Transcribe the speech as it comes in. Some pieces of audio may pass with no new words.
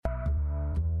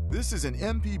This is an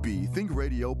MPB Think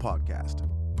Radio podcast.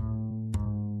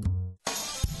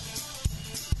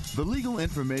 The legal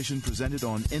information presented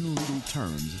on In Legal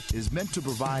Terms is meant to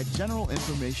provide general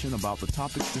information about the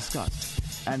topics discussed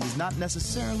and is not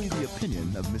necessarily the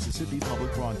opinion of Mississippi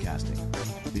Public Broadcasting.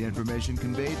 The information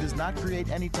conveyed does not create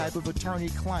any type of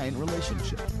attorney-client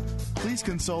relationship. Please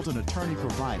consult an attorney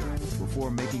provider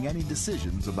before making any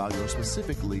decisions about your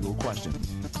specific legal questions.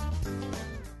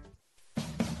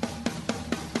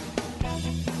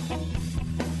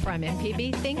 From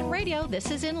MPB Think Radio,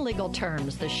 this is In Legal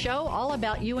Terms, the show all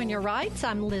about you and your rights.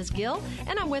 I'm Liz Gill,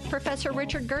 and I'm with Professor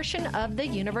Richard Gershon of the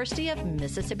University of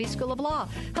Mississippi School of Law.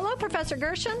 Hello, Professor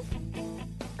Gershon.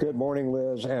 Good morning,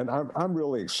 Liz, and I'm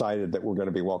really excited that we're going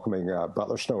to be welcoming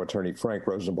Butler Snow attorney Frank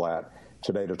Rosenblatt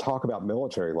today to talk about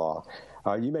military law.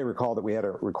 You may recall that we had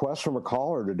a request from a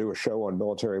caller to do a show on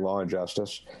military law and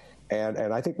justice, and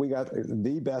I think we got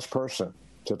the best person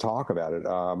to talk about it.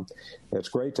 It's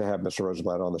great to have Mr.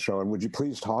 Rosenblatt on the show. And would you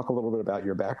please talk a little bit about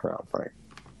your background, Frank?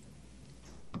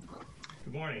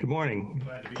 Good morning.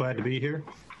 Glad to be here.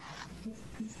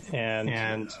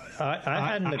 And I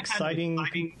had an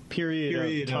exciting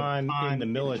period of time in the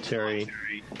military.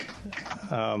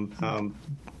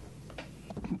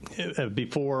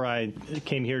 Before I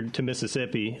came here to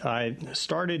Mississippi, I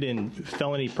started in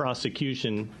felony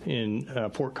prosecution in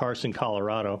Fort Carson,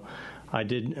 Colorado. I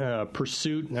did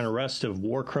pursuit and arrest of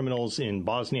war criminals in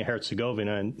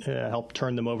Bosnia-Herzegovina and helped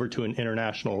turn them over to an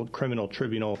international criminal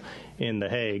tribunal in The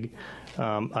Hague.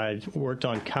 I worked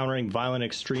on countering violent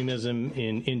extremism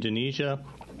in Indonesia.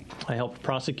 I helped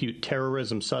prosecute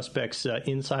terrorism suspects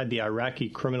inside the Iraqi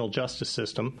criminal justice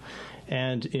system.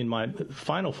 And in my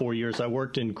final 4 years, I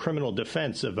worked in criminal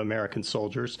defense of American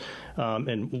soldiers.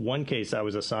 In one case I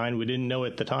was assigned, we didn't know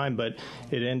at the time, but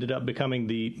it ended up becoming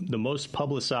the most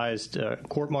publicized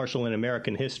court-martial in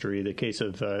American history, the case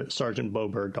of Sergeant Bo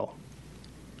Bergdahl.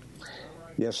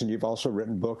 Yes, and you've also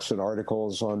written books and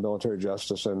articles on military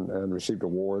justice and received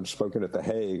awards, spoken at The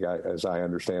Hague, as I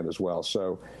understand as well.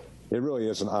 So it really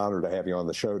is an honor to have you on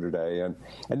the show today. And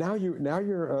now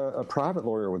you're a private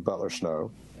lawyer with Butler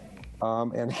Snow.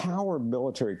 And how are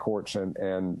military courts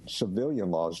and civilian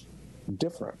laws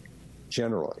different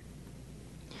generally?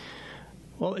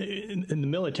 Well, the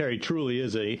military truly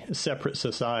is a separate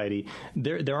society.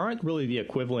 There aren't really the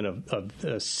equivalent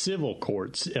of civil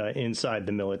courts inside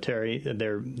the military.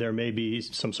 There may be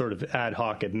some sort of ad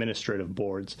hoc administrative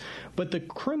boards, but the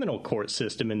criminal court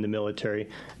system in the military,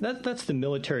 that's the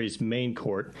military's main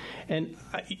court. And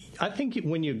I think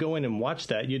when you go in and watch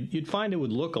that, you'd find it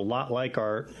would look a lot like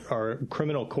our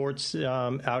criminal courts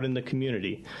out in the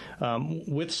community,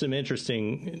 with some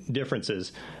interesting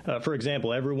differences. For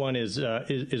example, everyone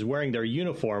is wearing their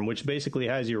uniform, which basically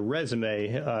has your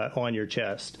resume on your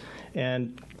chest.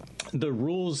 And the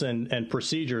rules and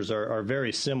procedures are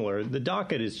very similar. The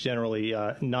docket is generally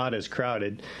not as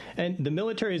crowded. And the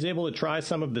military is able to try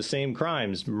some of the same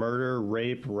crimes, murder,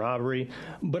 rape, robbery,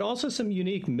 but also some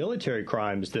unique military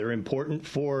crimes that are important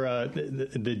for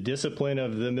the discipline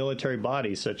of the military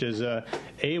body, such as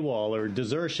AWOL or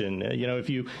desertion.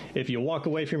 If you walk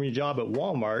away from your job at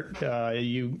Walmart,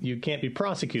 you can't be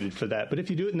prosecuted for that. But if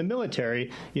you do it in the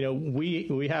military,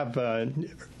 we have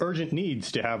urgent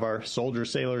needs to have our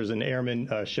soldiers, sailors, and airmen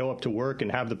show up to work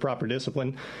and have the proper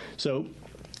discipline. So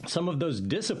some of those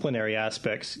disciplinary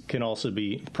aspects can also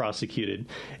be prosecuted.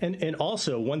 And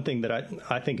also one thing that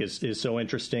I think is so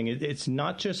interesting, it's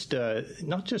not just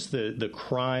the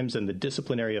crimes and the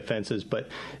disciplinary offenses, but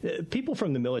people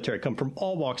from the military come from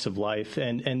all walks of life,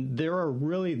 and there are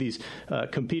really these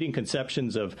competing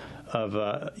conceptions of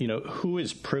who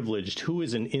is privileged, who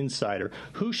is an insider,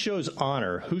 who shows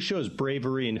honor, who shows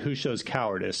bravery, and who shows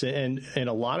cowardice. And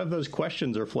a lot of those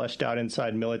questions are fleshed out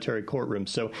inside military courtrooms.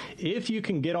 So if you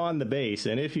can get on the base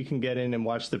and if you can get in and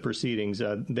watch the proceedings,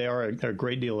 they are a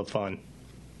great deal of fun.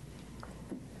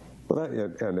 Well,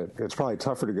 it's probably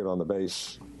tougher to get on the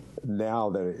base now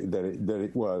than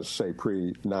it was, say,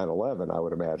 pre-9/11, I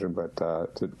would imagine. But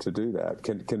to do that,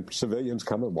 can civilians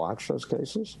come and watch those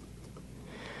cases?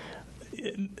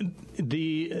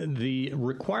 The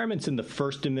requirements in the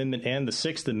First Amendment and the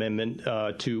Sixth Amendment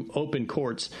to open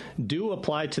courts do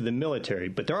apply to the military,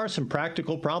 but there are some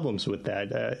practical problems with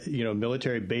that.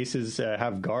 Military bases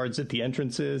have guards at the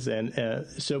entrances, and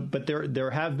but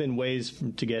there have been ways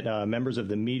to get members of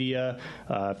the media,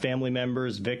 family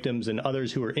members, victims, and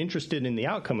others who are interested in the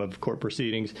outcome of court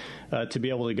proceedings to be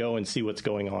able to go and see what's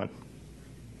going on.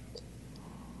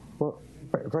 Well,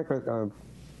 frankly,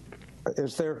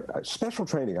 is there special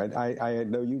training? I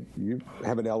know you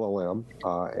have an LLM,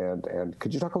 and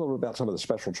could you talk a little bit about some of the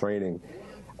special training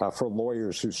for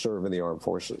lawyers who serve in the armed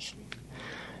forces?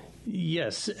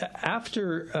 Yes.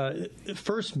 After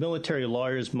first, military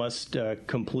lawyers must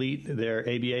complete their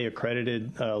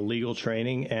ABA-accredited legal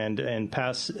training and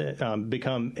pass,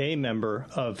 become a member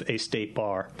of a state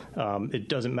bar. It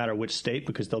doesn't matter which state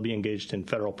because they'll be engaged in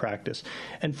federal practice.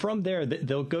 And from there,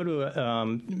 they'll go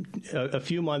to a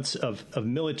few months of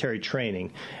military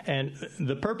training. And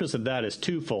the purpose of that is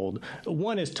twofold.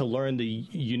 One is to learn the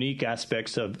unique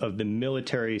aspects of the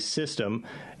military system,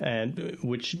 and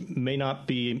which may not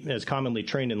be as commonly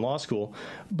trained in law school.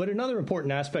 But another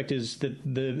important aspect is that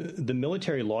the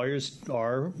military lawyers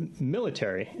are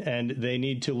military, and they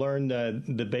need to learn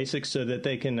the basics so that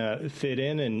they can fit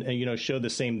in and show the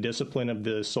same discipline of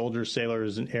the soldiers,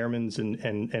 sailors, and airmen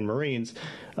and Marines,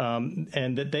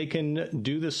 and that they can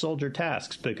do the soldier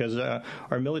tasks, because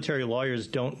our military lawyers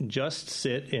don't just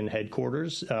sit in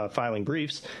headquarters filing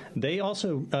briefs. They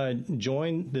also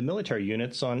join the military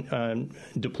units on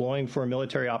deploying for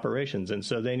military operations, and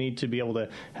so they need to be able to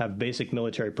have basic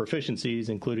military proficiencies,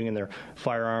 including in their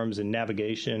firearms and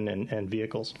navigation and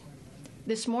vehicles.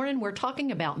 This morning, we're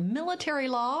talking about military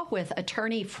law with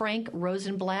attorney Frank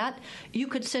Rosenblatt. You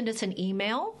could send us an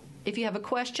email if you have a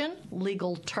question,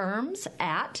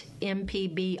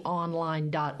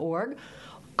 legalterms@mpbonline.org.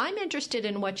 I'm interested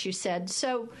in what you said.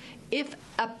 So if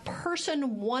a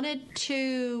person wanted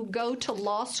to go to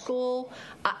law school,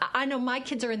 I know my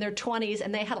kids are in their 20s,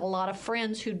 and they had a lot of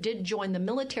friends who did join the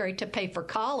military to pay for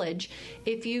college.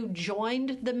 If you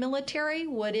joined the military,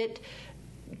 would it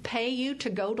pay you to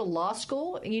go to law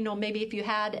school? Maybe if you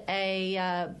had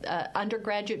a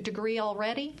undergraduate degree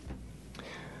already?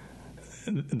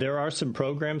 There are some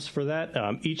programs for that.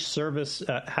 Each service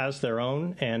has their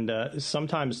own, and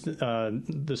sometimes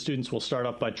the students will start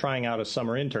off by trying out a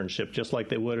summer internship, just like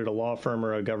they would at a law firm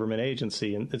or a government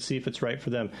agency, and see if it's right for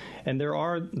them. And there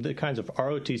are the kinds of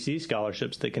ROTC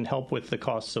scholarships that can help with the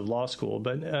costs of law school.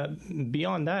 But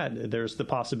beyond that, there's the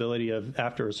possibility of,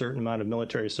 after a certain amount of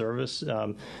military service,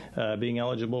 being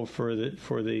eligible for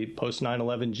the post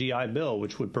 9/11 GI Bill,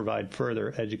 which would provide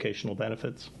further educational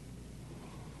benefits.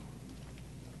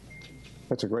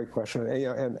 That's a great question.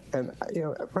 And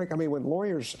Frank, when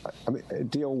lawyers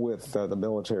deal with the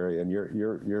military, and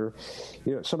you're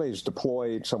somebody's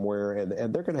deployed somewhere,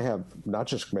 and they're going to have not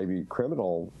just maybe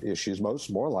criminal issues.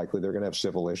 More likely they're going to have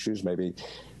civil issues. Maybe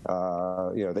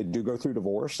they do go through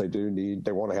divorce. They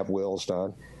want to have wills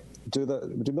done. Do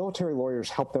military lawyers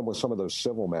help them with some of those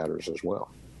civil matters as well?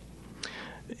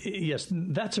 Yes,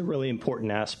 that's a really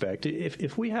important aspect.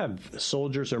 If we have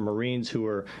soldiers or Marines who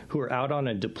are out on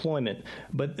a deployment,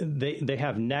 but they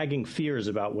have nagging fears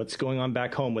about what's going on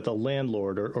back home with a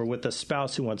landlord or with a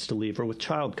spouse who wants to leave, or with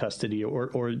child custody,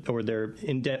 or they're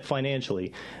in debt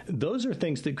financially, those are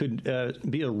things that could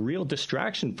be a real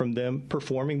distraction from them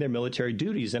performing their military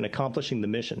duties and accomplishing the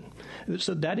mission.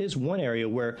 So that is one area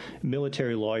where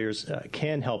military lawyers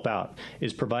can help out,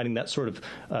 is providing that sort of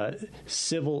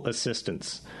civil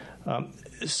assistance.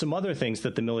 Some other things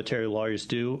that the military lawyers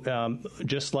do,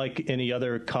 just like any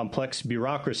other complex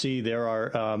bureaucracy, there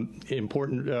are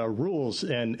important rules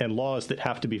and laws that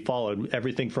have to be followed.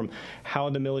 Everything from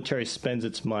how the military spends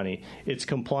its money, its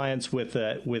compliance with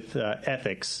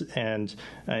ethics and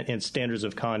standards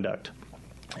of conduct.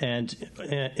 And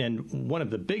one of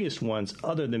the biggest ones,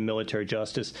 other than military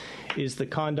justice, is the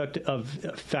conduct of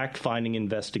fact-finding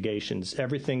investigations.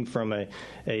 Everything from a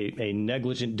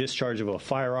negligent discharge of a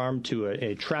firearm to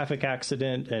a traffic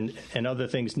accident and other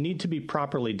things need to be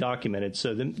properly documented.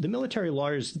 So the military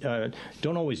lawyers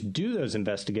don't always do those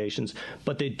investigations,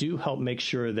 but they do help make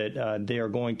sure that they are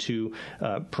going to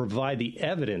provide the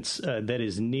evidence that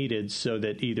is needed so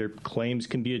that either claims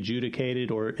can be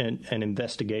adjudicated or an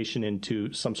investigation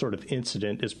into some sort of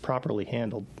incident is properly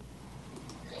handled.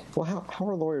 Well, how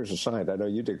are lawyers assigned? I know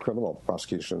you did criminal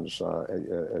prosecutions,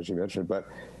 as you mentioned, but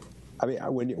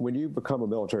when you become a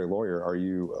military lawyer, are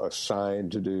you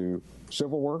assigned to do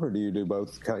civil work, or do you do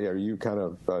both? Are you kind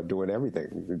of doing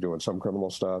everything? You're doing some criminal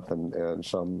stuff and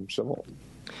some civil?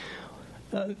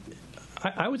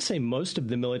 I would say most of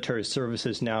the military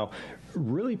services now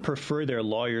really prefer their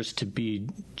lawyers to be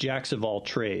jacks of all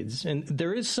trades. And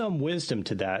there is some wisdom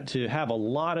to that, to have a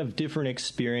lot of different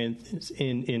experience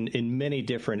in many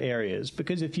different areas.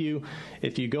 Because if you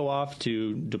go off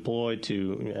to deploy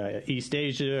to East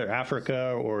Asia or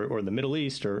Africa or the Middle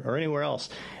East or anywhere else,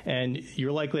 and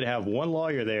you're likely to have one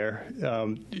lawyer there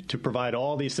to provide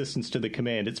all the assistance to the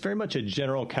command, it's very much a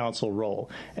general counsel role.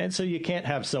 And so you can't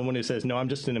have someone who says, no, I'm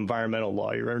just an environmental criminal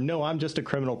lawyer, or no, I'm just a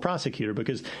criminal prosecutor,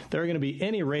 because there are going to be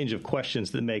any range of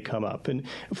questions that may come up. And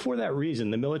for that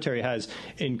reason, the military has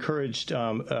encouraged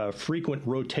frequent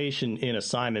rotation in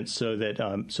assignments so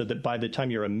that by the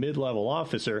time you're a mid-level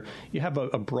officer, you have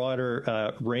a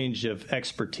broader range of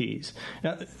expertise.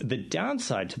 Now, the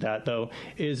downside to that, though,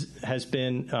 has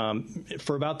been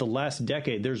for about the last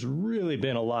decade, there's really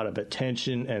been a lot of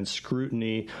attention and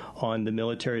scrutiny on the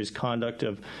military's conduct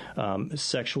of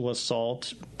sexual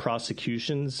assault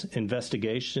prosecutions,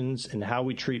 investigations, and how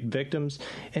we treat victims.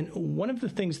 And one of the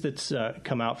things that's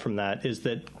come out from that is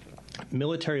that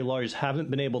military lawyers haven't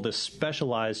been able to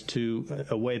specialize to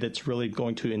a way that's really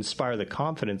going to inspire the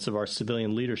confidence of our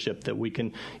civilian leadership that we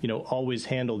can, always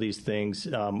handle these things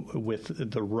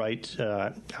with the right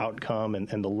outcome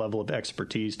and the level of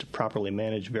expertise to properly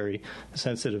manage very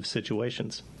sensitive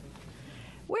situations.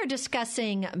 We're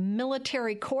discussing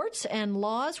military courts and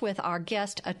laws with our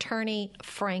guest attorney,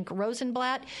 Frank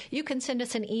Rosenblatt. You can send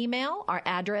us an email. Our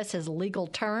address is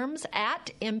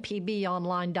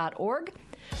legalterms@mpbonline.org.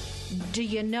 Do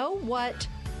you know what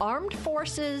armed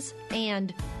forces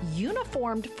and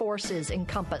uniformed forces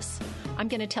encompass? I'm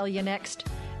going to tell you next.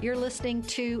 You're listening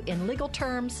to In Legal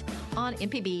Terms on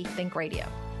MPB Think Radio.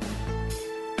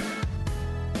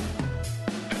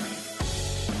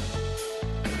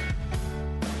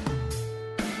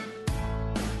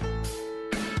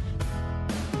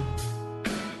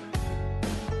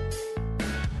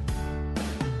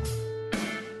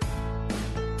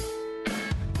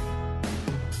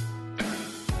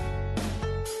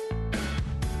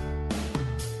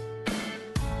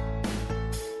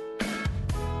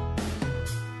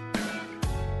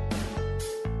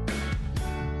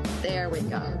 There we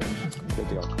go. Good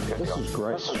deal. This is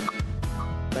great.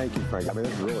 Thank you, Frank. I mean,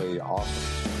 this is really awesome.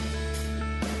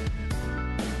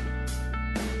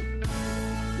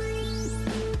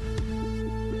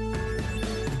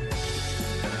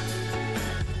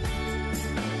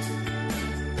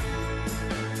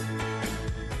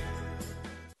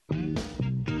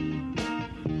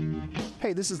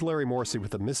 Hey, this is Larry Morrissey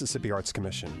with the Mississippi Arts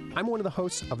Commission. I'm one of the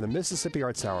hosts of the Mississippi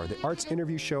Arts Hour, the arts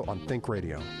interview show on Think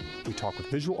Radio. We talk with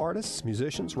visual artists,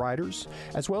 musicians, writers,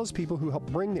 as well as people who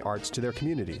help bring the arts to their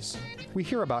communities. We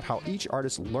hear about how each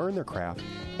artist learned their craft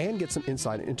and get some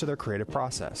insight into their creative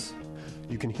process.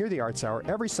 You can hear the Arts Hour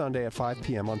every Sunday at 5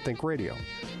 p.m. on Think Radio,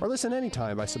 or listen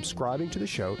anytime by subscribing to the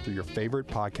show through your favorite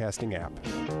podcasting app.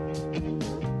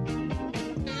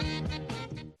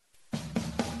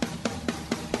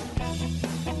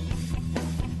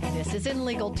 This is In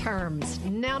Legal Terms.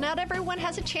 Now, not everyone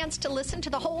has a chance to listen to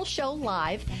the whole show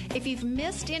live. If you've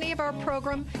missed any of our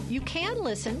program, you can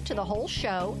listen to the whole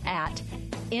show at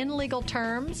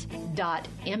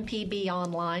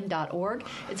inlegalterms.mpbonline.org.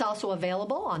 It's also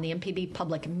available on the MPB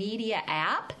Public Media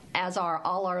app, as are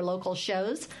all our local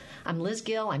shows. I'm Liz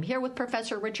Gill. I'm here with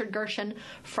Professor Richard Gershon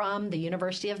from the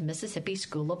University of Mississippi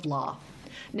School of Law.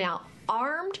 Now,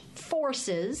 armed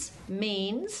forces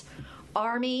means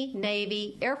Army,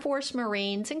 Navy, Air Force,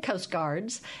 Marines, and Coast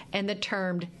Guards, and the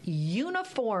term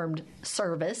uniformed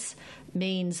service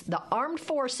means the armed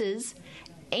forces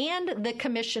and the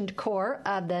commissioned corps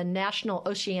of the National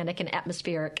Oceanic and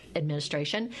Atmospheric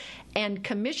Administration and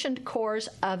commissioned corps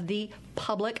of the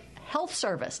Public Health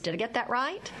Service. Did I get that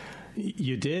right?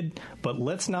 You did, but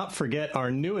let's not forget our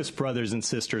newest brothers and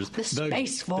sisters, the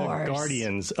Space Force, the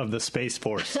guardians of the Space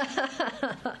Force.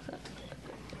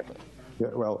 Yeah,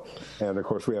 well, and of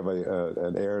course we have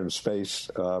an air and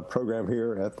space program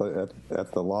here at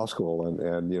the law school,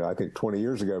 and I think 20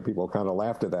 years ago people kind of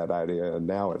laughed at that idea, and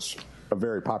now it's a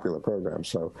very popular program.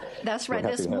 So that's right.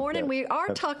 This morning we are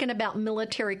talking about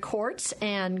military courts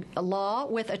and law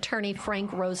with attorney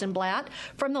Frank Rosenblatt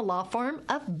from the law firm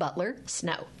of Butler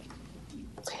Snow.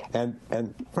 And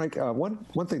Frank,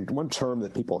 one term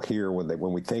that people hear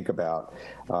when we think about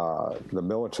the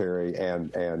military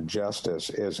and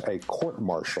justice is a court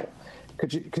martial.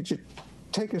 Could you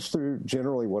take us through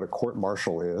generally what a court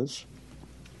martial is?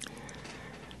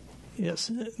 Yes.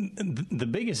 The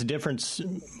biggest difference,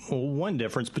 one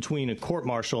difference between a court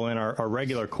martial and our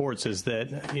regular courts is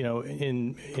that,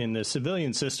 in the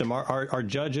civilian system, our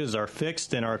judges are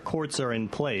fixed and our courts are in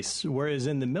place, whereas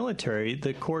in the military,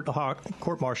 the court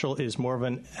martial is more of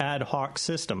an ad hoc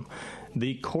system.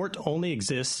 The court only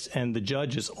exists and the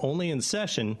judge is only in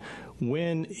session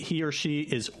when he or she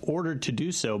is ordered to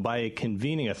do so by a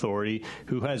convening authority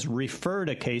who has referred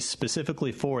a case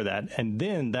specifically for that, and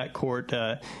then that court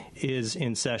is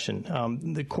in session.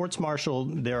 The courts martial,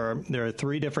 there are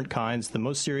three different kinds. The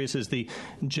most serious is the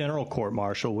general court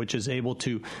martial, which is able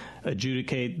to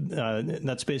adjudicate,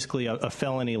 that's basically a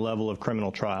felony level of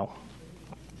criminal trial.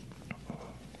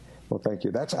 Well, thank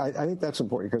you. I think that's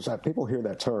important because people hear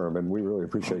that term, and we really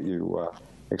appreciate you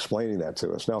explaining that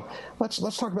to us. Now, let's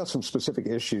talk about some specific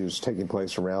issues taking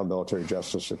place around military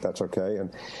justice, if that's okay.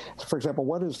 And, for example,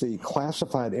 what is the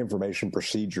Classified Information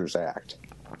Procedures Act?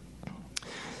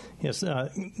 Yes,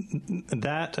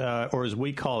 that, or as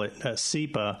we call it,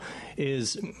 CIPA,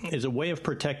 is a way of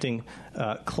protecting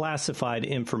classified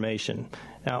information.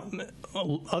 Now,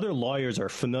 other lawyers are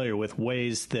familiar with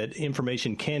ways that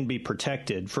information can be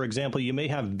protected. For example, you may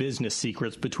have business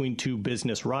secrets between two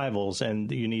business rivals,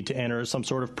 and you need to enter some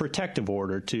sort of protective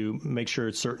order to make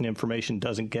sure certain information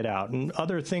doesn't get out. And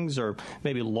other things are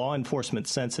maybe law enforcement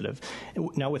sensitive.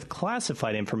 Now, with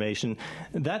classified information,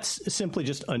 that's simply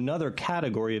just another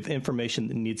category of information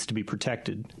that needs to be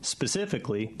protected.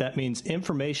 Specifically, that means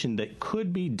information that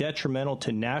could be detrimental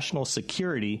to national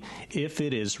security if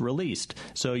it is released.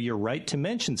 So you're right to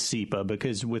mention CIPA,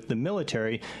 because with the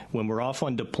military, when we're off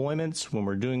on deployments, when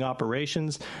we're doing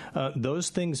operations, those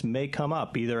things may come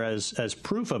up either as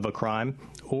proof of a crime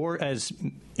or as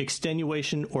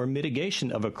extenuation or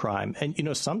mitigation of a crime. And,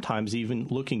 sometimes even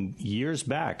looking years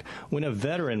back, when a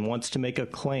veteran wants to make a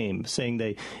claim saying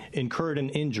they incurred an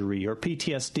injury or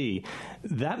PTSD,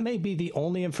 that may be the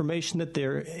only information that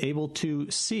they're able to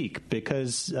seek,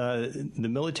 because the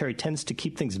military tends to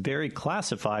keep things very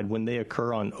classified when they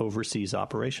occur on overseas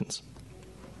operations.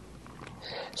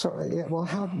 So,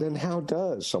 how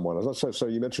does someone, so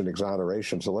you mentioned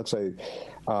exoneration, so let's say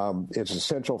it's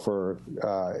essential for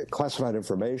classified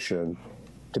information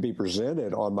to be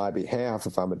presented on my behalf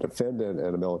if I'm a defendant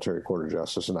in a military court of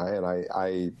justice,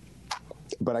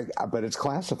 but it's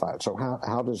classified. So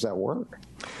how does that work?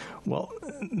 Well,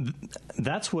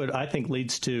 that's what I think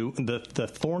leads to the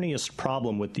thorniest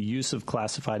problem with the use of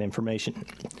classified information.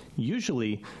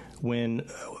 Usually, when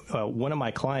one of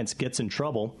my clients gets in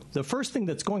trouble, the first thing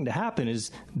that's going to happen is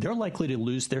they're likely to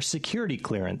lose their security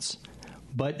clearance.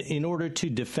 But in order to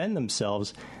defend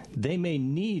themselves, they may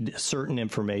need certain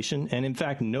information, and in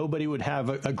fact, nobody would have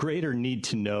a greater need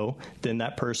to know than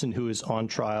that person who is on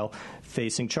trial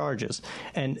facing charges.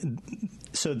 And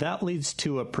so that leads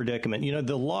to a predicament.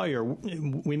 The lawyer,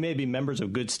 we may be members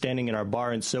of good standing in our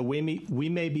bar, and so we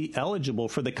may be eligible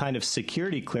for the kind of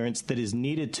security clearance that is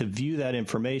needed to view that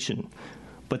information.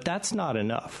 But that's not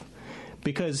enough,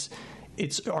 because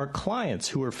it's our clients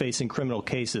who are facing criminal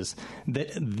cases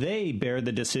that they bear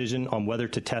the decision on whether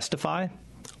to testify,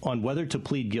 on whether to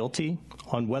plead guilty,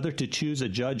 on whether to choose a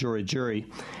judge or a jury.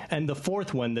 And the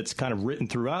fourth one that's kind of written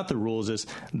throughout the rules is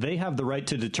they have the right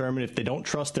to determine if they don't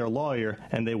trust their lawyer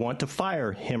and they want to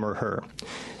fire him or her.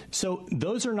 So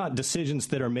those are not decisions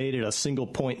that are made at a single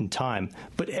point in time,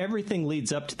 but everything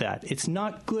leads up to that. It's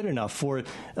not good enough for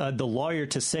the lawyer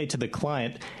to say to the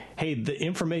client, hey, the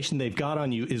information they've got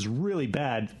on you is really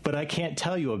bad, but I can't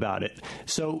tell you about it.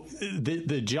 So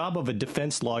the job of a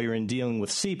defense lawyer in dealing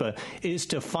with CIPA is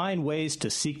to find ways to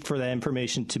seek for that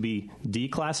information to be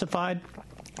declassified,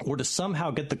 or to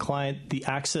somehow get the client the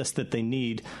access that they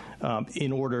need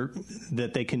in order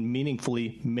that they can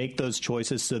meaningfully make those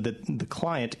choices so that the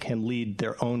client can lead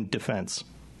their own defense.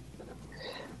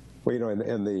 Well,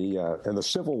 in the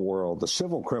civil world, the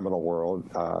civil criminal world,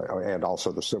 and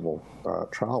also the civil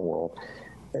trial world,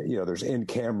 there's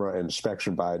in-camera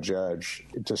inspection by a judge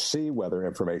to see whether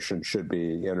information should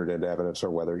be entered into evidence, or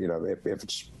whether, if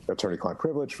it's attorney-client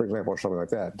privilege, for example, or something like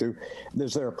that.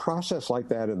 Is there a process like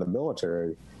that in the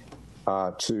military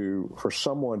for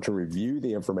someone to review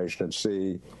the information and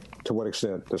see to what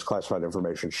extent this classified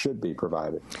information should be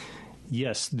provided?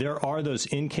 Yes, there are those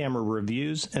in-camera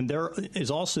reviews, and there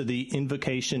is also the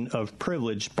invocation of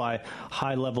privilege by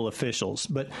high-level officials.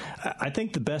 But I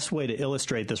think the best way to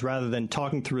illustrate this, rather than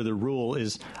talking through the rule,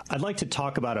 is I'd like to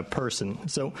talk about a person.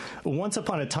 So once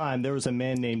upon a time, there was a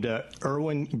man named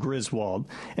Erwin Griswold.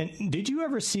 And did you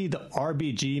ever see the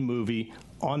RBG movie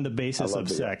On the Basis of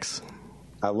Sex?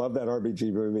 I love that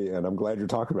RBG movie, and I'm glad you're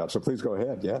talking about it. So please go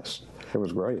ahead. Yes, it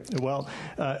was great. Well,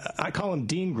 I call him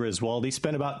Dean Griswold. He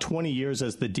spent about 20 years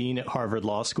as the dean at Harvard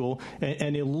Law School,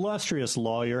 an illustrious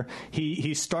lawyer.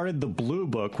 He started the Blue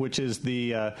Book, which is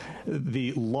the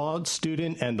law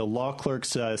student and the law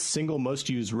clerk's single most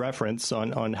used reference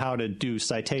on how to do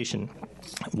citation.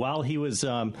 While he was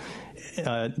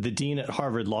the dean at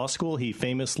Harvard Law School, he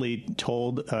famously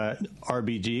told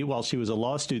RBG, while she was a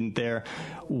law student there,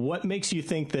 what makes you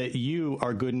think that you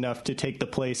are good enough to take the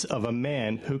place of a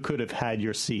man who could have had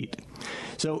your seat?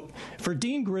 So for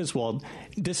Dean Griswold,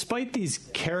 despite these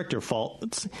character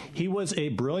faults, he was a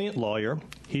brilliant lawyer.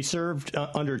 He served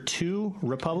under 2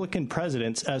 Republican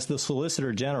presidents as the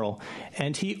Solicitor General,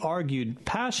 and he argued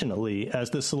passionately as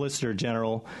the Solicitor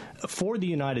General for the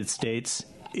United States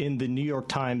in the New York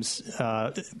Times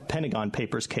Pentagon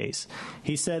Papers case.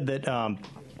 He said that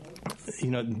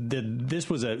this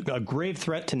was a grave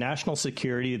threat to national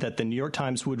security, that the New York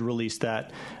Times would release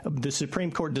that. The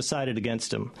Supreme Court decided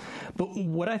against him. But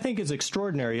what I think is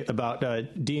extraordinary about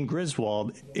Dean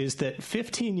Griswold is that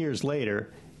 15 years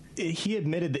later, he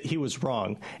admitted that he was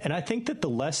wrong. And I think that the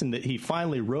lesson that he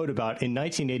finally wrote about in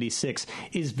 1986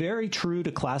 is very true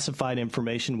to classified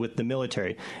information with the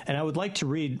military. And I would like to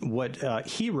read what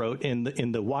he wrote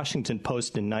in the Washington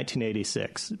Post in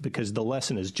 1986, because the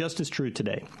lesson is just as true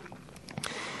today.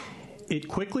 It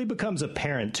quickly becomes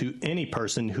apparent to any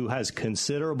person who has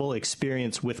considerable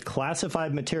experience with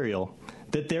classified material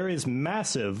that there is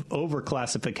massive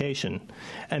overclassification,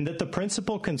 and that the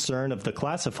principal concern of the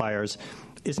classifiers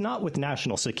is not with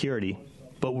national security,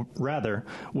 but rather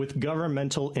with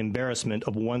governmental embarrassment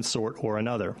of one sort or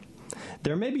another.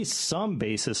 There may be some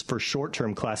basis for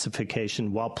short-term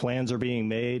classification while plans are being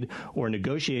made or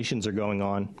negotiations are going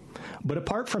on, but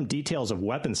apart from details of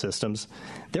weapon systems,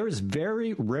 there is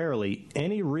very rarely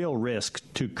any real risk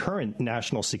to current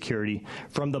national security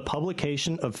from the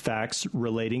publication of facts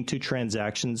relating to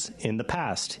transactions in the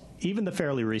past, even the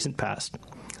fairly recent past.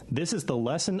 This is the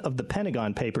lesson of the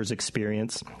Pentagon Papers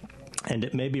experience, and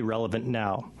it may be relevant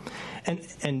now.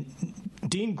 And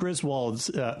Dean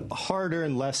Griswold's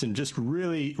hard-earned lesson just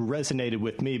really resonated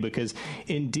with me, because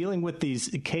in dealing with these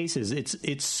cases,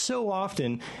 it's so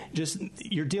often just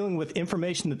you're dealing with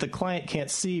information that the client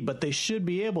can't see, but they should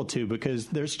be able to, because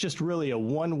there's just really a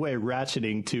one-way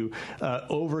ratcheting to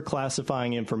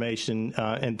over-classifying information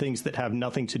and things that have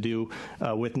nothing to do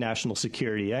with national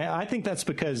security. I think that's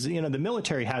because, the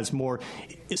military has more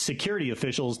security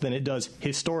officials than it does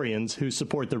historians who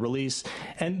support the release,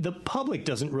 and the public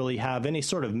doesn't really have any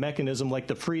sort of mechanism like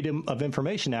the Freedom of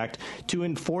Information Act to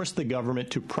enforce the government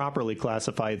to properly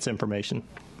classify its information.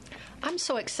 I'm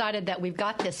so excited that we've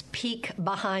got this peek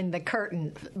behind the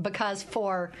curtain, because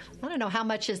for, I don't know, how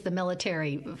much is the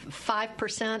military,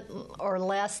 5% or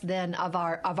less than of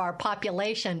our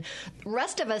population. The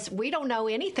rest of us, we don't know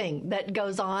anything that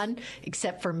goes on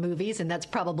except for movies, and that's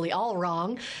probably all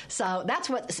wrong. So that's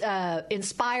what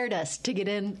inspired us to get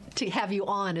in, to have you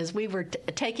on, as we were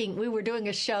doing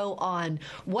a show on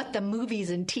what the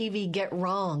movies and TV get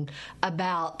wrong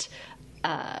about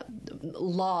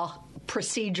law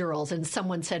procedurals, and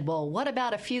someone said, well, what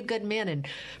about A Few Good Men? And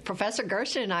Professor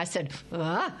Gershon and I said,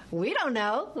 we don't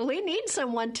know. We need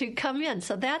someone to come in.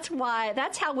 So that's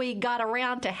how we got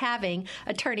around to having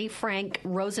attorney Frank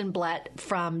Rosenblatt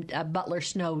from Butler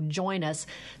Snow join us.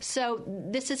 So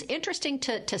this is interesting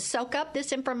to soak up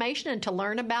this information and to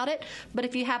learn about it. But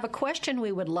if you have a question,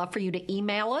 we would love for you to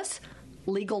email us,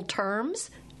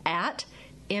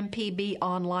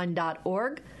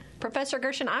 legalterms@mpbonline.org. Professor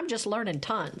Gershon, I'm just learning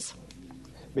tons.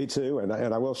 Me too, and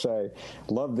I will say,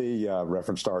 love the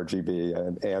reference to RGB,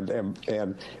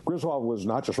 and Griswold was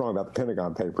not just wrong about the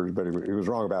Pentagon Papers, but he was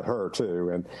wrong about her too.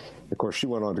 And of course, she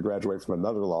went on to graduate from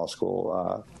another law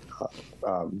school,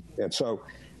 and so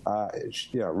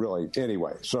really.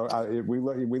 Anyway, so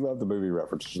we love the movie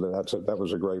references. That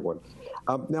was a great one.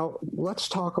 Now let's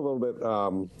talk a little bit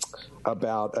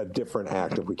about a different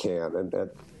act, if we can, and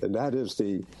that is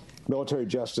the Military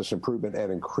Justice Improvement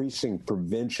and Increasing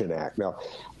Prevention Act. Now,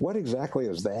 what exactly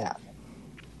is that?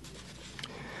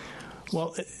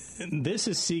 Well, this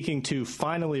is seeking to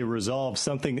finally resolve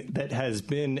something that has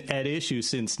been at issue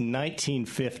since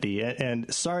 1950.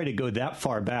 And sorry to go that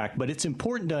far back, but it's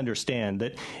important to understand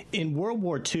that in World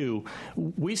War II,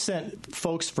 we sent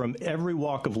folks from every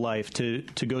walk of life to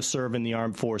go serve in the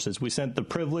armed forces. We sent the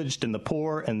privileged and the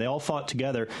poor, and they all fought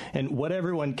together. And what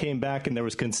everyone came back and there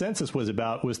was consensus was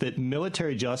that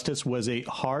military justice was a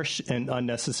harsh and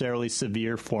unnecessarily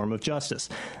severe form of justice.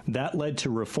 That led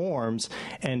to reforms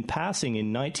and passing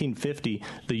in 1950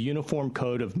 the Uniform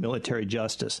Code of Military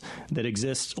Justice that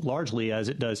exists largely as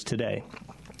it does today.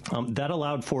 That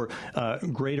allowed for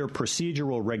greater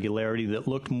procedural regularity that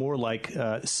looked more like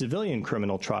civilian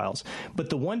criminal trials. But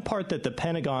the one part that the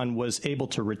Pentagon was able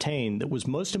to retain that was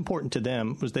most important to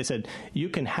them was they said, you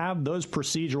can have those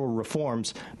procedural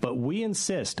reforms, but we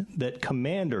insist that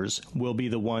commanders will be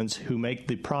the ones who make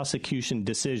the prosecution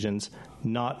decisions,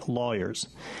 not lawyers.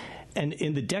 And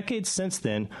in the decades since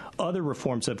then, other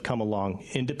reforms have come along.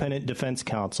 Independent Defense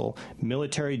Counsel,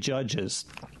 military judges,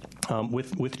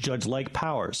 with judge-like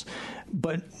powers.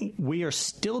 But we are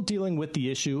still dealing with the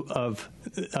issue of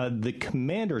the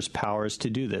commander's powers to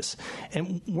do this.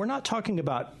 And we're not talking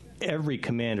about every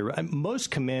commander.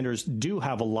 Most commanders do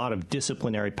have a lot of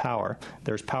disciplinary power.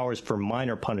 There's powers for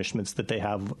minor punishments that they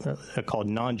have called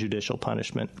non-judicial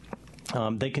punishment.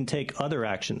 They can take other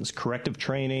actions, corrective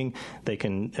training. They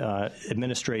can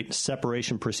administrate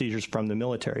separation procedures from the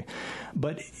military.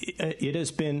 But it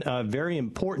has been very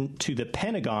important to the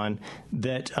Pentagon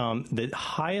that the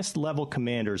highest level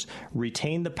commanders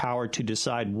retain the power to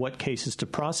decide what cases to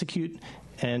prosecute.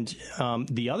 And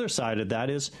the other side of that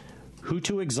is who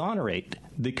to exonerate.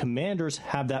 The commanders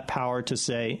have that power to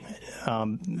say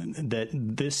that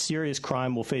this serious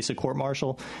crime will face a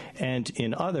court-martial, and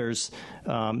in others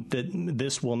that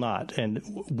this will not. And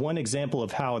one example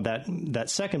of how that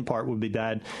second part would be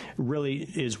bad really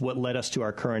is what led us to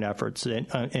our current efforts.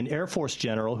 An Air Force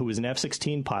general who was an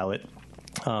F-16 pilot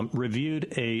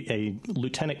reviewed a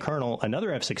lieutenant colonel,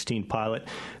 another F-16 pilot,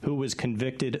 who was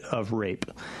convicted of rape.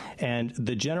 And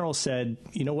the general said,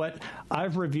 you know what,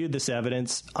 I've reviewed this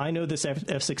evidence. I know this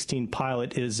F-16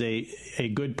 pilot is a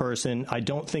good person. I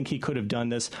don't think he could have done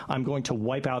this. I'm going to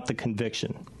wipe out the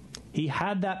conviction. He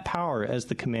had that power as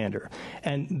the commander,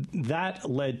 and that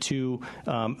led to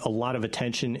a lot of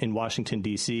attention in Washington,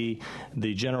 D.C.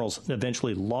 The generals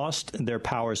eventually lost their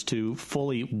powers to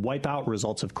fully wipe out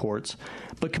results of courts,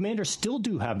 but commanders still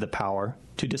do have the power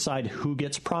to decide who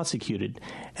gets prosecuted,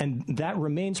 and that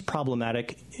remains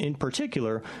problematic, in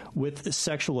particular with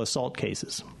sexual assault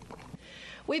cases.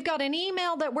 We've got an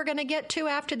email that we're going to get to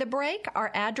after the break.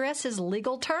 Our address is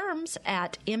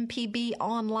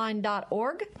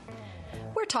legalterms@mpbonline.org.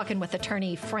 We're talking with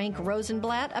attorney Frank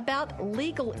Rosenblatt about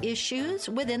legal issues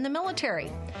within the military.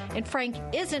 And Frank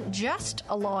isn't just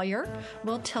a lawyer.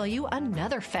 We'll tell you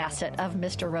another facet of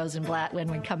Mr. Rosenblatt when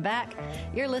we come back.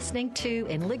 You're listening to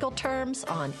In Legal Terms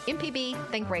on MPB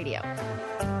Think Radio.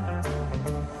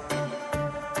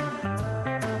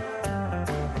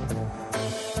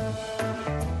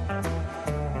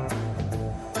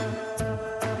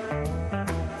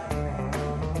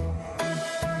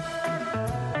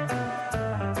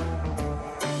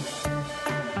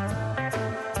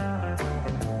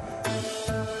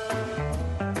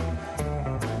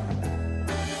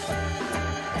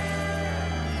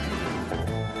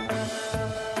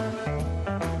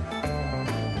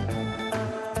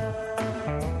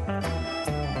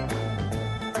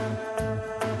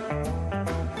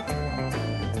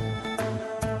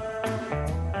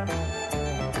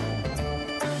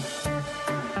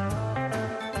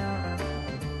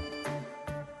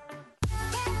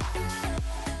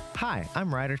 Hi,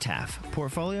 I'm Ryder Taff,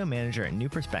 Portfolio Manager at New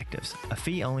Perspectives, a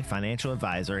fee-only financial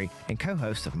advisory and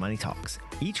co-host of Money Talks.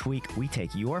 Each week, we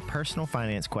take your personal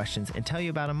finance questions and tell you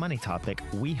about a money topic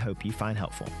we hope you find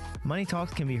helpful. Money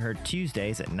Talks can be heard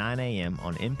Tuesdays at 9 a.m.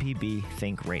 on MPB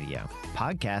Think Radio.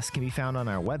 Podcasts can be found on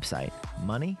our website,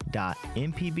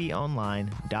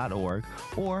 money.mpbonline.org,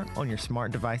 or on your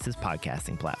smart device's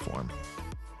podcasting platform.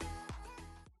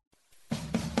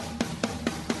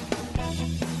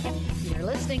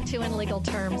 Listening to In Legal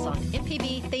Terms on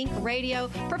MPB Think Radio.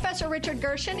 Professor Richard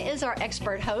Gershon is our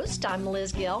expert host. I'm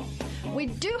Liz Gill. We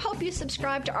do hope you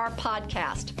subscribe to our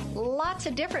podcast. Lots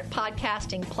of different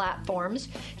podcasting platforms.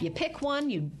 You pick one,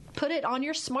 you put it on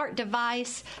your smart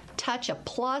device, touch a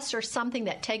plus or something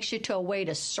that takes you to a way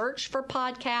to search for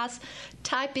podcasts,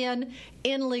 type in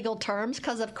Legal Terms,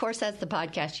 because of course that's the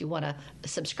podcast you want to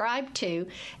subscribe to,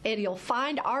 and you'll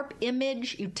find our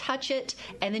image, you touch it,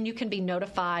 and then you can be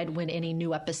notified when any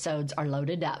new episodes are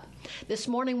loaded up. This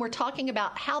morning we're talking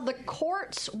about how the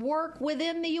courts work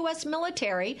within the U.S.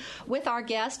 military with our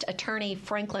guest, attorney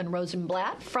Franklin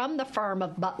Rosenblatt from the firm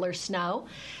of Butler Snow.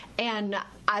 And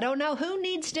I don't know who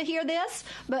needs to hear this,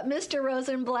 but Mr.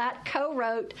 Rosenblatt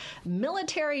co-wrote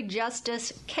Military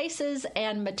Justice Cases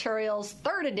and Materials,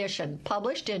 3rd edition,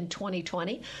 published in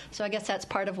 2020. So I guess that's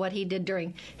part of what he did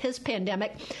during his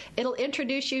pandemic. It'll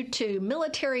introduce you to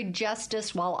military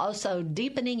justice while also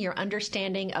deepening your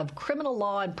understanding of criminal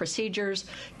law and procedures,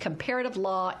 comparative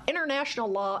law, international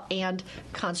law, and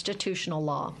constitutional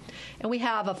law. And we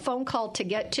have a phone call to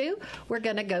get to. We're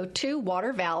going to go to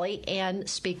Water Valley and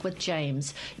speak with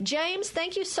James. James,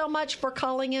 thank you so much for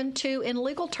calling In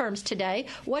Legal Terms today.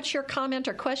 What's your comment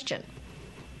or question?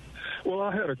 Well,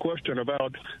 I had a question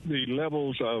about the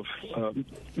levels of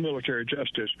military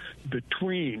justice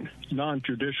between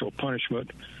non-judicial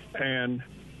punishment and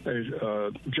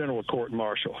a general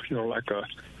court-martial, like a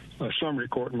summary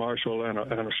court-martial and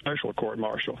a special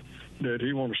court-martial. Did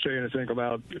he want to say anything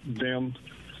about them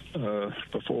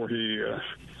before he...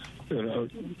 to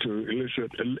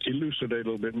elucidate a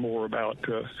little bit more about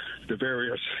the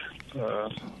various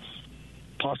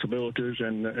possibilities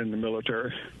in the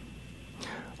military?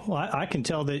 Well, I can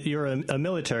tell that you're a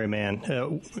military man.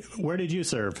 Where did you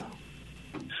serve?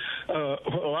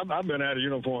 Well, I've been out of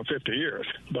uniform 50 years,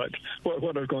 but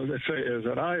what I was going to say is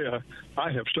that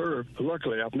I have served.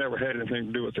 Luckily, I've never had anything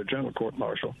to do with the general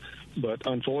court-martial, but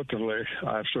unfortunately,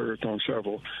 I've served on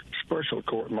several special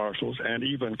court-martials and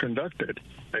even conducted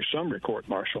a summary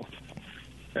court-martial.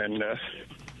 And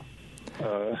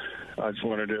I just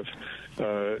wondered if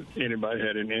anybody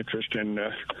had any interest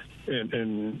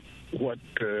in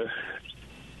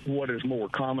what is more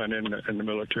common in the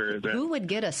military. Who would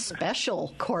get a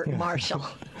special court-martial?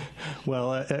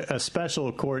 Well, a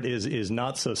special court is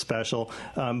not so special,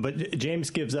 but James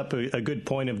gives up a good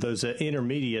point of those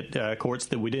intermediate courts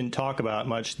that we didn't talk about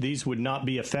much. These would not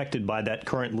be affected by that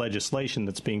current legislation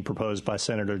that's being proposed by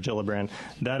Senator Gillibrand.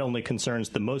 That only concerns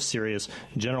the most serious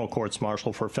general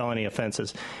courts-martial for felony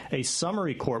offenses. A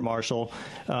summary court-martial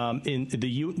in the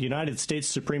United States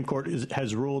Supreme Court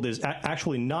has ruled is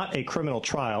actually not a criminal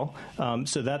trial.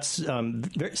 So that's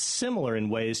very similar in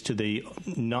ways to the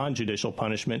non-judicial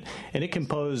punishment, and it can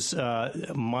pose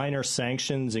minor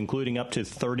sanctions, including up to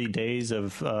 30 days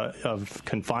of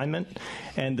confinement.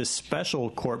 And the special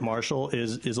court-martial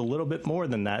is a little bit more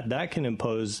than that. That can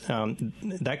impose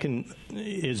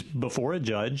is before a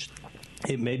judge.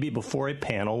 It may be before a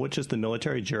panel, which is the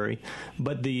military jury,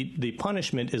 but the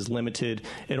punishment is limited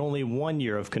at only 1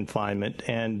 year of confinement,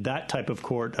 and that type of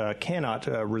court cannot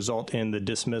result in the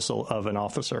dismissal of an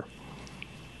officer.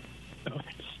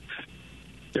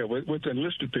 Yeah, with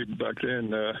enlisted people back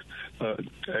then,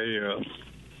 a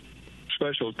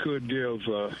special could give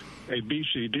a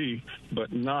BCD,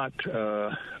 but not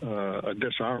a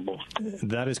dishonorable.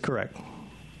 That is correct.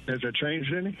 Has it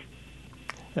changed any?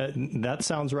 That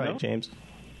sounds right, no? James.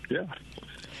 Yeah.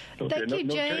 Okay, thank you,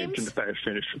 no James. Change in the past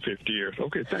 50 years.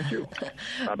 Okay, thank you.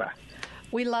 Bye-bye.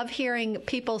 We love hearing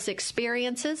people's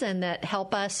experiences and that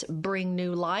help us bring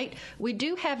new light. We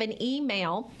do have an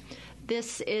email.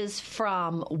 This is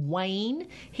from Wayne.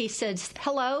 He says,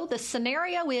 hello, the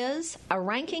scenario is a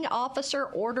ranking officer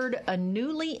ordered a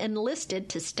newly enlisted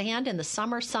to stand in the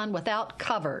summer sun without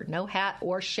cover, no hat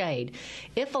or shade.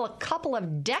 If a couple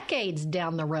of decades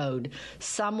down the road,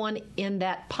 someone in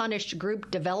that punished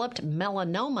group developed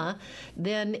melanoma,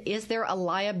 then is there a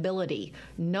liability?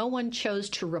 No one chose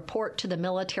to report to the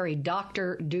military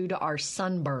doctor due to our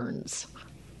sunburns.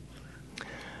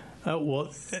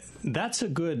 Well, that's a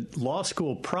good law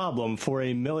school problem for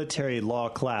a military law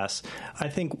class. I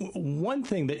think one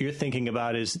thing that you're thinking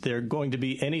about is there going to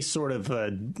be any sort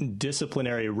of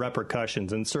disciplinary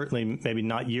repercussions, and certainly maybe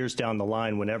not years down the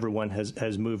line when everyone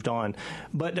has moved on.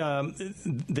 But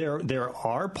there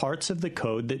are parts of the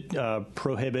code that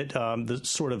prohibit the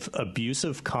sort of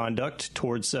abusive conduct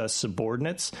towards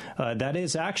subordinates. That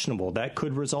is actionable. That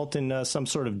could result in some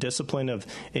sort of discipline of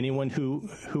anyone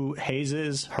who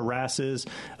hazes, harasses,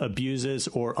 abuses,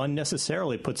 or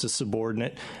unnecessarily puts a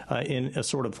subordinate in a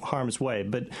sort of harm's way.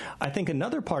 But I think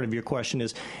another part of your question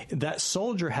is that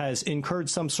soldier has incurred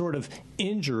some sort of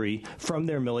injury from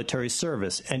their military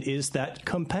service, and is that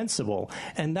compensable?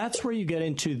 And that's where you get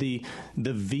into the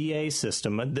VA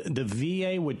system. The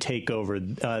VA would take over.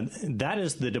 That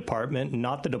is the department,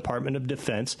 not the Department of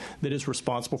Defense, that is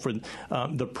responsible for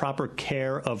the proper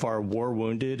care of our war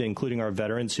wounded, including our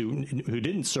veterans who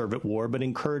didn't serve at war but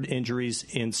incurred injuries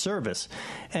in service.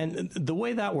 And the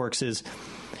way that works is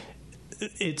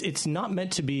it's not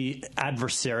meant to be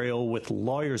adversarial with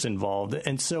lawyers involved.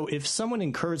 And so if someone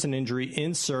incurs an injury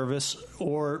in service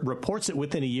or reports it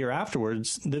within a year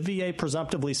afterwards, the VA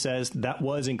presumptively says that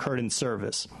was incurred in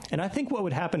service. And I think what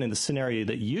would happen in the scenario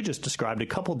that you just described a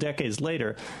couple decades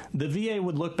later, the VA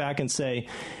would look back and say,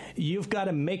 you've got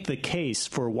to make the case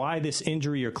for why this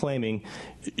injury you're claiming.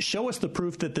 Show us the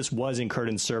proof that this was incurred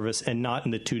in service and not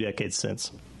in the 2 decades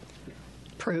since.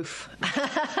 Proof.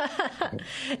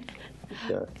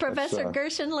 Yeah, Professor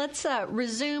Gershon, let's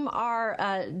resume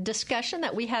our discussion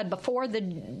that we had before the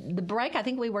break. I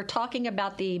think we were talking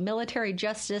about the Military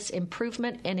Justice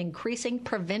Improvement and Increasing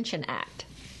Prevention Act.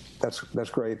 That's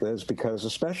great, Liz, because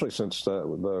especially since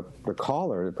the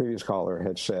previous caller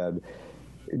had said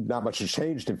not much has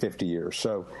changed in 50 years.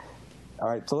 So, all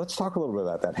right, so let's talk a little bit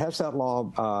about that. Has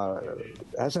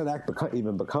that act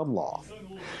even become law?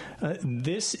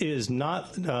 This is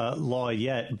not law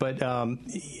yet, but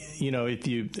if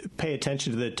you pay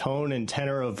attention to the tone and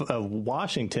tenor of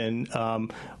Washington,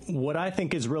 what I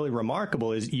think is really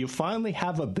remarkable is you finally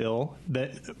have a bill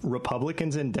that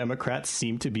Republicans and Democrats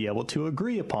seem to be able to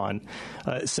agree upon.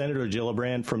 Senator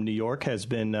Gillibrand from New York has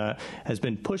been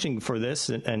pushing for this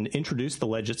and introduced the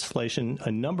legislation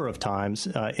a number of times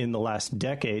in the last last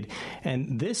decade.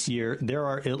 And this year, there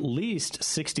are at least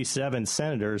 67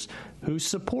 senators who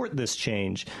support this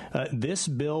change. This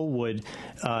bill would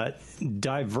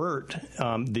divert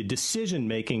the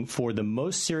decision-making for the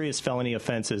most serious felony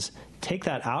offenses, take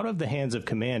that out of the hands of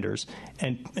commanders,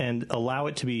 and allow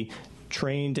it to be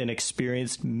trained and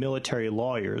experienced military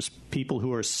lawyers, people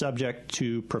who are subject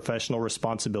to professional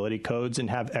responsibility codes and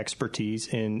have expertise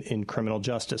in criminal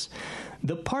justice.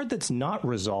 The part that's not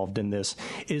resolved in this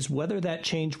is whether that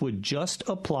change would just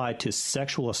apply to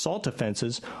sexual assault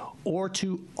offenses or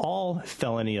to all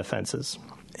felony offenses.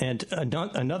 And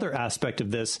another aspect of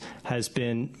this has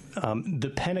been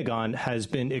the Pentagon has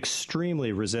been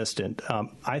extremely resistant.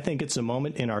 I think it's a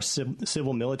moment in our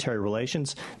civil-military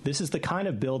relations. This is the kind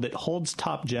of bill that holds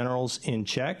top generals in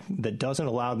check, that doesn't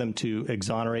allow them to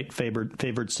exonerate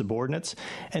favored subordinates.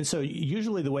 And so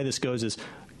usually the way this goes is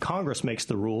Congress makes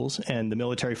the rules and the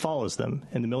military follows them,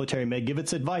 and the military may give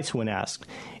its advice when asked.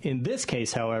 In this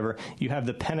case, however, you have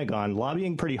the Pentagon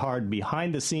lobbying pretty hard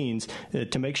behind the scenes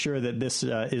to make sure that this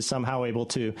is somehow able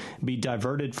to be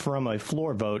diverted from a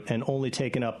floor vote and only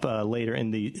taken up later in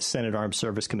the Senate Armed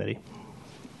Service Committee.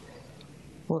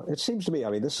 Well, it seems to me, I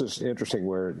mean, this is interesting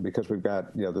because we've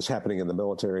got, this happening in the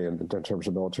military and in terms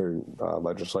of military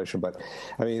legislation. But,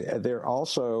 I mean, there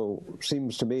also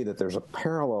seems to me that there's a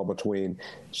parallel between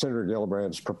Senator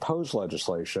Gillibrand's proposed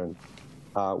legislation,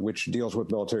 which deals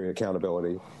with military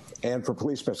accountability, and for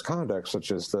police misconduct,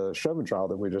 such as the Chauvin trial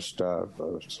that we just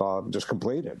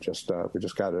completed. We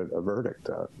just got a verdict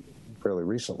fairly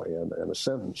recently and a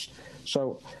sentence.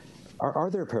 So are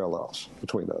there parallels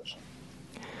between those?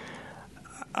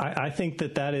 I think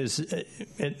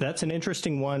that's an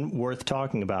interesting one worth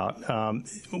talking about.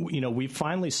 We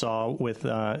finally saw with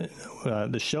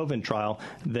the Chauvin trial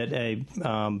that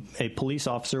a police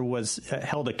officer was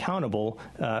held accountable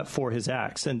for his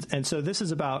acts, and so this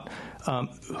is about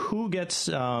who gets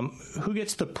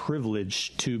the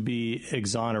privilege to be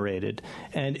exonerated.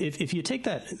 And if you take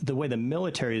that the way the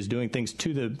military is doing things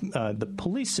to the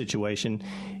police situation,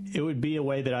 it would be a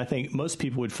way that I think most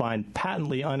people would find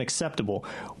patently unacceptable.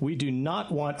 We do not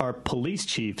want our police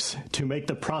chiefs to make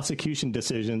the prosecution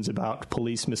decisions about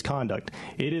police misconduct.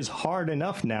 It is hard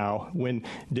enough now when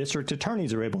district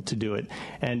attorneys are able to do it.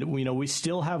 And we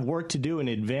still have work to do in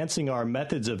advancing our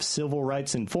methods of civil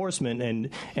rights enforcement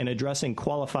and addressing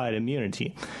qualified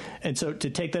immunity. And so to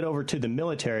take that over to the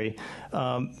military,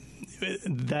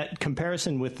 that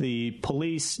comparison with the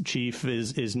police chief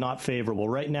is not favorable.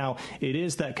 Right now, it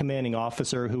is that commanding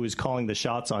officer who is calling the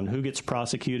shots on who gets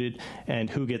prosecuted and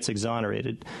who gets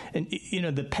exonerated. And,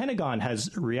 the Pentagon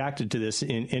has reacted to this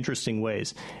in interesting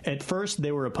ways. At first,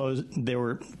 they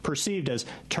were perceived as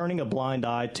turning a blind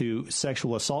eye to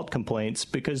sexual assault complaints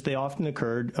because they often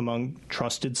occurred among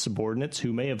trusted subordinates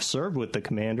who may have served with the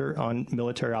commander on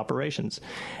military operations.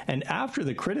 And after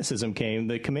the criticism came,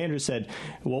 the commander said,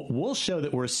 well, we'll show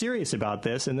that we're serious about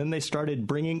this. And then they started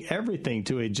bringing everything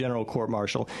to a general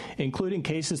court-martial, including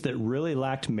cases that really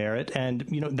lacked merit. And,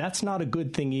 that's not a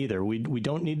good thing either. We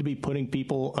don't need to be putting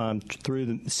people through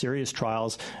the serious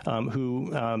trials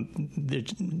who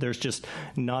there's just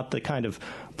not the kind of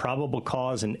probable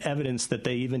cause and evidence that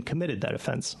they even committed that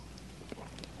offense.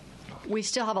 We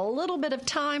still have a little bit of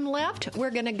time left.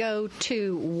 We're going to go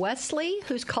to Wesley,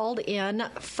 who's called in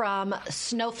from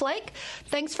Snowflake.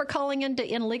 Thanks for calling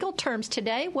in Legal Terms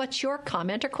today. What's your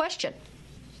comment or question?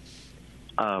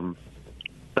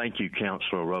 Thank you,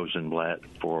 Counselor Rosenblatt,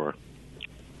 for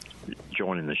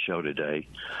joining the show today.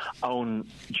 On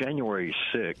January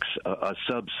 6th, a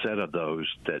subset of those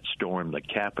that stormed the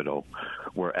Capitol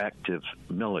were active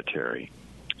military.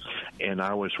 And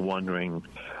I was wondering,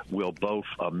 will both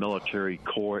a military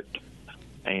court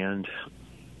and,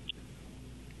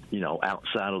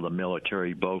 outside of the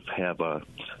military, both have a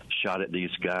shot at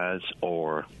these guys,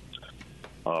 or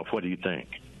what do you think?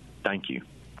 Thank you.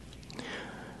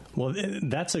 Well,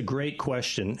 that's a great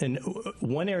question. And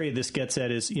one area this gets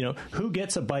at is, who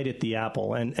gets a bite at the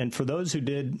apple? And for those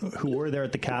who were there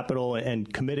at the Capitol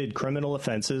and committed criminal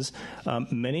offenses,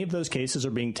 many of those cases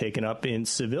are being taken up in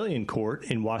civilian court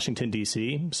in Washington,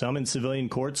 D.C., some in civilian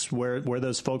courts where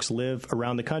those folks live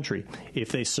around the country. If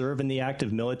they serve in the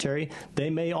active military, they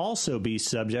may also be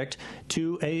subject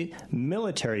to a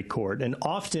military court. And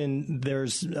often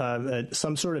there's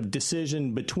some sort of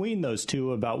decision between those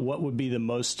two about what would be the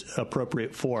most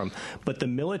appropriate forum. But the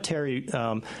military,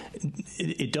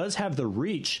 it does have the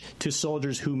reach to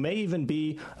soldiers who may even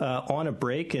be on a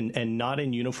break and not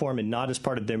in uniform and not as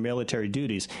part of their military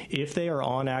duties. If they are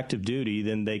on active duty,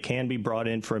 then they can be brought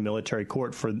in for a military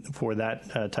court for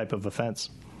that type of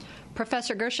offense.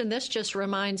 Professor Gershon, this just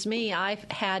reminds me, I've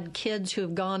had kids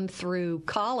who've gone through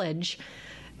college.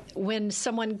 When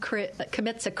someone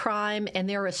commits a crime and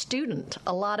they're a student,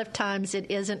 a lot of times it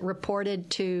isn't reported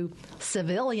to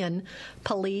civilian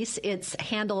police. It's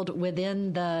handled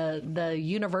within the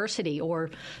university, or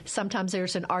sometimes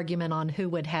there's an argument on who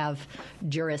would have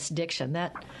jurisdiction.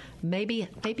 That may be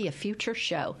a future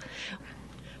show.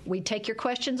 We take your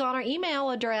questions on our email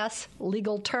address,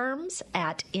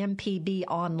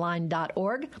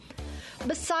 legalterms@mpbonline.org.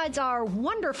 Besides our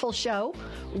wonderful show,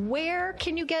 where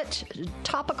can you get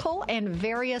topical and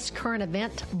various current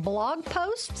event blog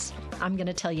posts? I'm going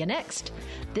to tell you next.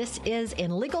 This is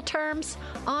In Legal Terms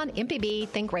on MPB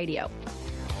Think Radio.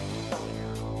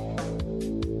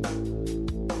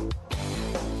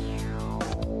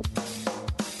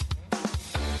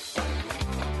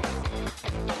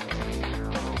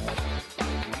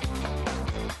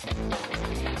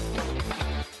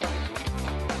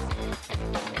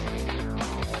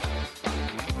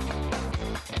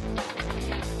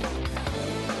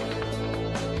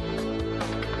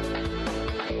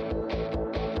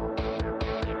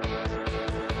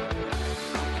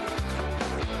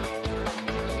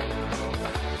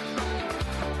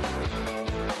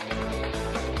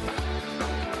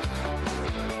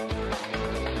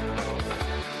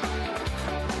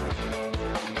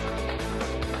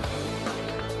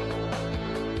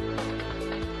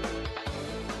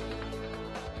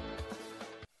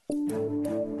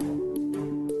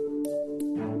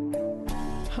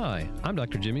 Hi, I'm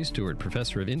Dr. Jimmy Stewart,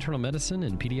 Professor of Internal Medicine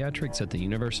and Pediatrics at the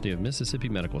University of Mississippi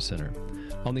Medical Center.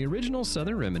 On the original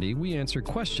Southern Remedy, we answer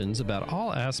questions about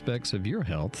all aspects of your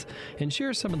health and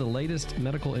share some of the latest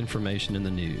medical information in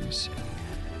the news.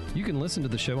 You can listen to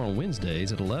the show on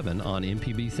Wednesdays at 11 on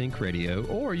MPB Think Radio,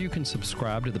 or you can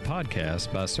subscribe to the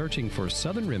podcast by searching for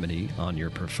Southern Remedy on your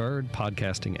preferred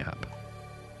podcasting app.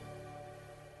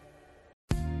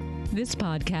 This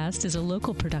podcast is a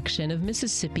local production of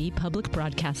Mississippi Public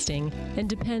Broadcasting and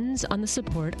depends on the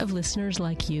support of listeners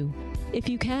like you. If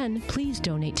you can, please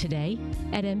donate today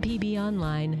at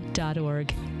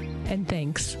mpbonline.org. And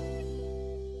thanks.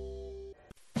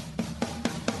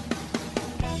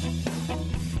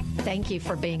 Thank you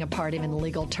for being a part of In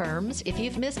Legal Terms. If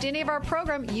you've missed any of our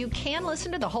program, you can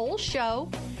listen to the whole show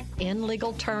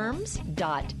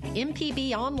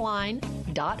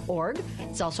inlegalterms.mpbonline.org.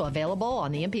 It's also available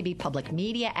on the MPB Public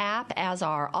Media app, as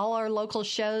are all our local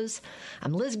shows.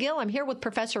 I'm Liz Gill. I'm here with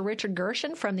Professor Richard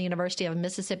Gershon from the University of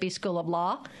Mississippi School of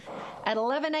Law. At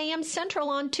 11 a.m. Central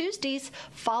on Tuesdays,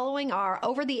 following our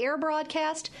over-the-air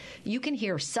broadcast, you can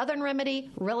hear Southern Remedy,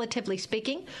 Relatively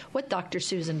Speaking, with Dr.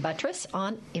 Susan Buttress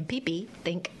on MPB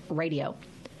Think Radio.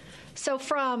 So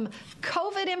from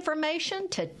COVID information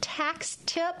to tax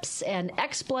tips and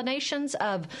explanations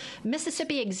of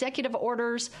Mississippi Executive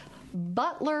Orders,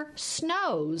 Butler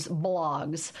Snow's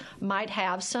blogs might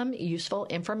have some useful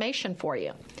information for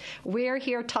you. We're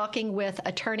here talking with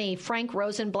attorney Frank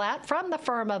Rosenblatt from the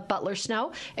firm of Butler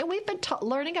Snow, and we've been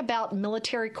learning about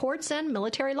military courts and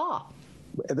military law.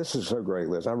 This is so great,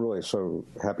 Liz. I'm really so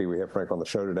happy we have Frank on the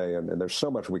show today, and there's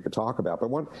so much we could talk about. But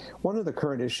one of the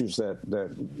current issues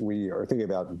that we are thinking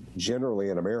about generally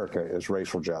in America is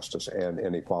racial justice and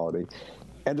inequality.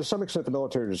 And to some extent, the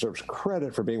military deserves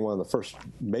credit for being one of the first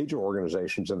major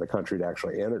organizations in the country to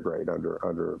actually integrate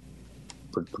under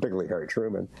particularly Harry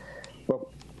Truman. But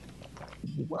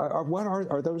what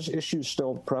are those issues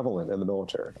still prevalent in the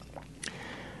military?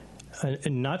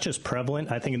 And not just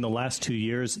prevalent. I think in the last 2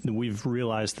 years, we've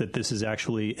realized that this is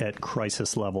actually at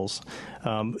crisis levels.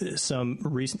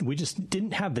 We just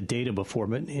didn't have the data before,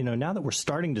 but now that we're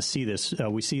starting to see this,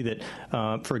 we see that,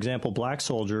 for example, black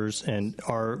soldiers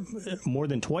are more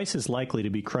than twice as likely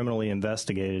to be criminally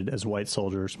investigated as white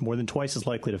soldiers, more than twice as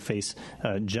likely to face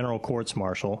general courts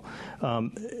martial.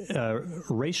 Different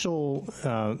racial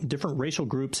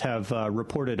groups have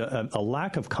reported a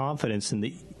lack of confidence in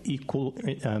the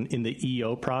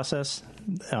EO process,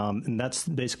 and that's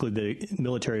basically the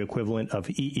military equivalent of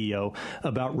EEO,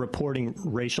 about reporting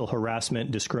racial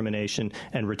harassment, discrimination,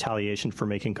 and retaliation for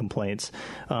making complaints.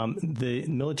 The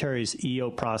military's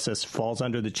EO process falls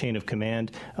under the chain of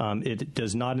command. It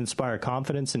does not inspire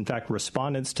confidence. In fact,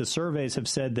 respondents to surveys have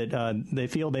said that they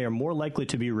feel they are more likely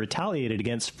to be retaliated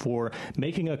against for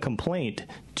making a complaint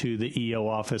to the EO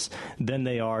office than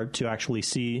they are to actually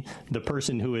see the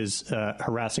person who is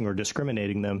harassing or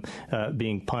discriminating them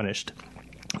being punished.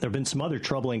 there have been some other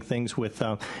troubling things with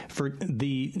for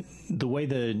the way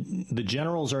the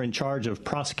generals are in charge of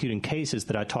prosecuting cases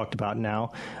that I talked about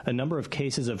now. A number of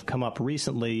cases have come up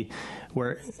recently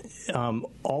where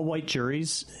all white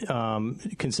juries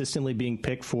consistently being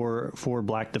picked for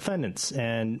black defendants.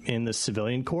 And in the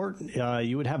civilian court,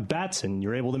 you would have Batson.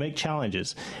 You're able to make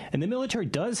challenges. And the military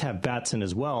does have Batson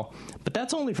as well, but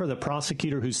that's only for the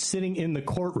prosecutor who's sitting in the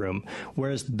courtroom,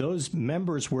 whereas those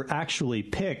members were actually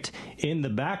picked in the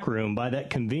back room by that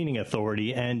convening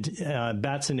authority, and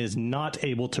Batson is not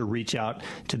able to reach out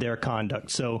to their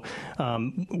conduct. So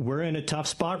we're in a tough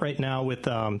spot right now with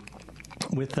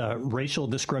racial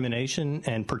discrimination,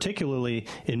 and particularly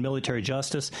in military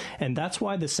justice. And that's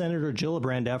why the Senator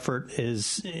Gillibrand effort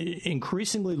is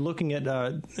increasingly looking at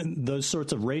those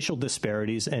sorts of racial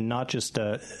disparities and not just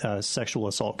sexual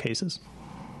assault cases.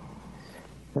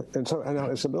 And so, and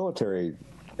as the military,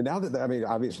 now that, I mean,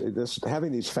 obviously,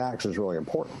 having these facts is really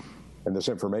important, and this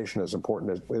information is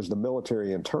important. Is the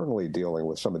military internally dealing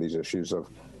with some of these issues of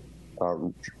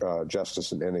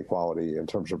justice and inequality in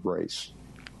terms of race?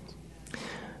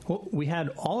 Well, we had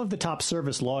all of the top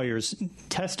service lawyers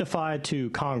testify to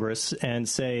Congress and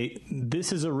say,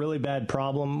 this is a really bad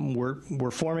problem.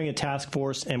 We're forming a task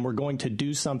force, and we're going to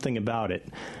do something about it.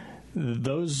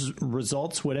 Those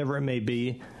results, whatever it may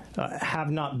be, have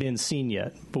not been seen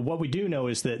yet. But what we do know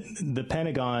is that the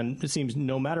Pentagon, it seems,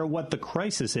 no matter what the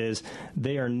crisis is,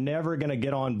 they are never going to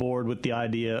get on board with the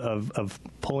idea of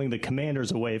pulling the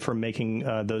commanders away from making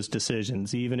those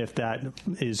decisions, even if that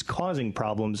is causing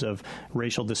problems of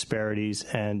racial disparities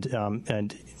and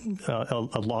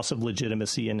a loss of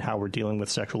legitimacy in how we're dealing with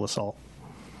sexual assault.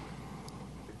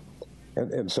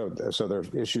 And so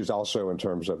there's issues also in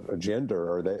terms of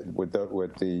gender, or with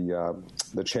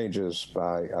the changes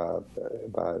by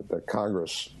the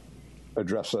Congress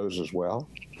address those as well?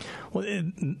 Well,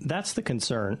 that's the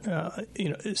concern.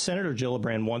 Senator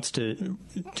Gillibrand wants to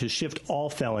shift all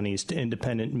felonies to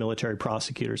independent military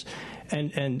prosecutors,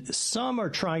 and some are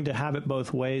trying to have it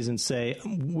both ways and say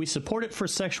we support it for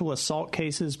sexual assault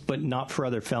cases, but not for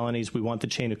other felonies. We want the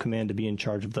chain of command to be in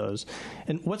charge of those.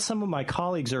 And what some of my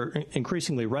colleagues are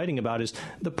increasingly writing about is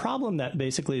the problem that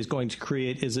basically is going to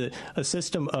create is a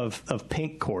system of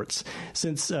pink courts,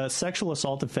 since sexual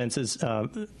assault offenses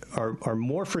are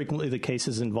more frequently the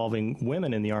cases involving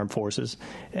women in the armed forces,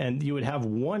 and you would have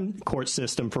one court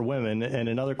system for women and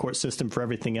another court system for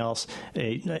everything else,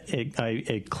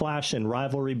 a clash and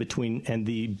rivalry between, and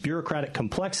the bureaucratic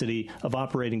complexity of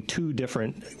operating two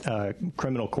different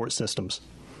criminal court systems.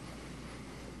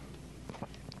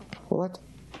 Well,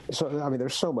 so, I mean,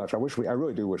 there's so much. I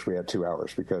really do wish we had 2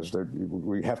 hours, because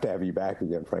we have to have you back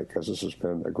again, Frank, because this has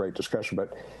been a great discussion.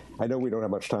 But I know we don't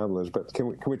have much time, Liz, but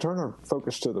can we turn our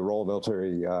focus to the role of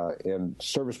military in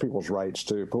service people's rights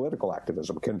to political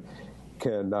activism? Can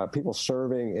people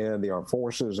serving in the armed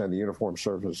forces and the uniformed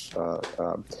service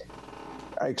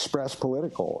express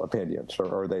political opinions,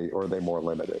 or are they more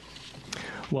limited?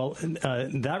 Well,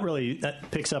 that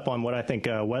picks up on what I think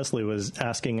Wesley was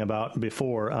asking about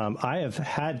before. I have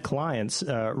had clients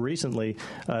recently,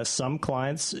 some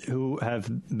clients who have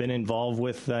been involved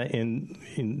with,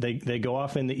 they go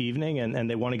off in the evening and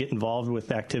they want to get involved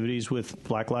with activities with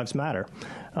Black Lives Matter.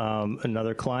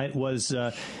 Another client was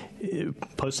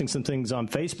posting some things on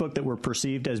Facebook that were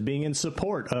perceived as being in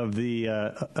support of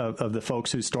the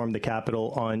folks who stormed the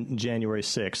Capitol on January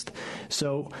 6th.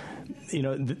 So,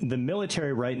 the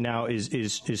military right now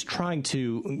is trying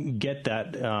to get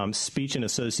that speech and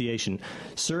association.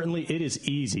 Certainly, it is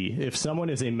easy if someone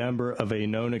is a member of a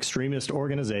known extremist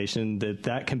organization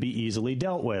that can be easily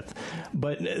dealt with.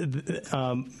 But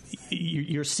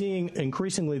you're seeing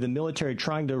increasingly the military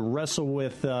trying to wrestle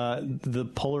with the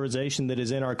polarization that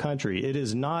is in our country. It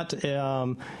is not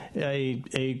a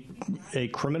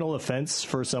criminal offense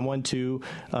for someone to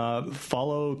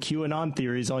follow QAnon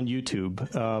theories on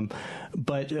YouTube.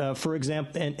 But for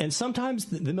example, and sometimes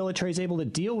the military is able to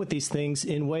deal with these things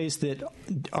in ways that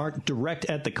aren't direct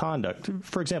at the conduct.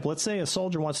 For example, let's say a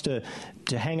soldier wants to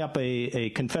hang up a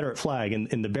Confederate flag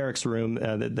in the barracks room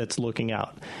that's looking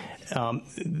out.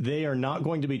 They are not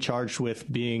going to be charged with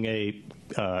being a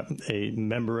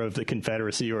member of the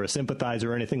Confederacy or a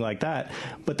sympathizer or anything like that,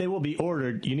 but they will be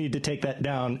ordered, you need to take that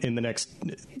down in the next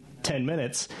 10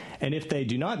 minutes. And if they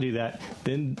do not do that,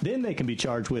 then they can be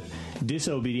charged with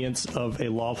disobedience of a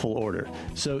lawful order.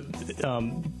 So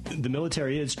the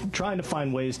military is trying to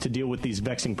find ways to deal with these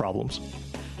vexing problems.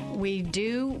 We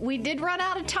did run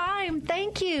out of time.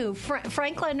 Thank you,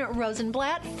 Franklin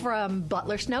Rosenblatt from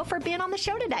Butler Snow, for being on the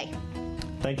show today.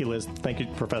 Thank you, Liz. Thank you,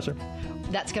 Professor.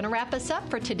 That's going to wrap us up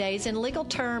for today's In Legal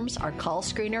Terms. Our call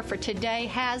screener for today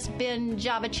has been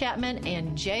Java Chapman,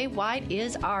 and Jay White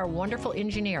is our wonderful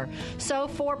engineer. So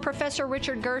for Professor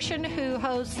Richard Gershon, who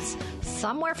hosts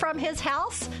somewhere from his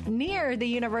house near the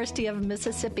University of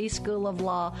Mississippi School of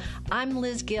Law, I'm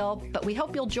Liz Gill, but we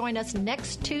hope you'll join us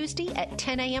next Tuesday at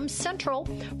 10 a.m. Central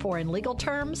for In Legal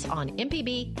Terms on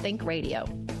MPB Think Radio.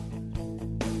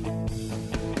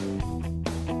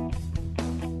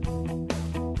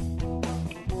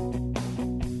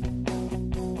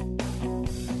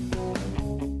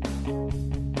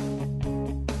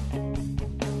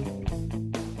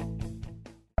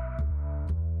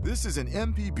 This is an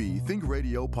MPB Think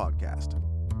Radio podcast.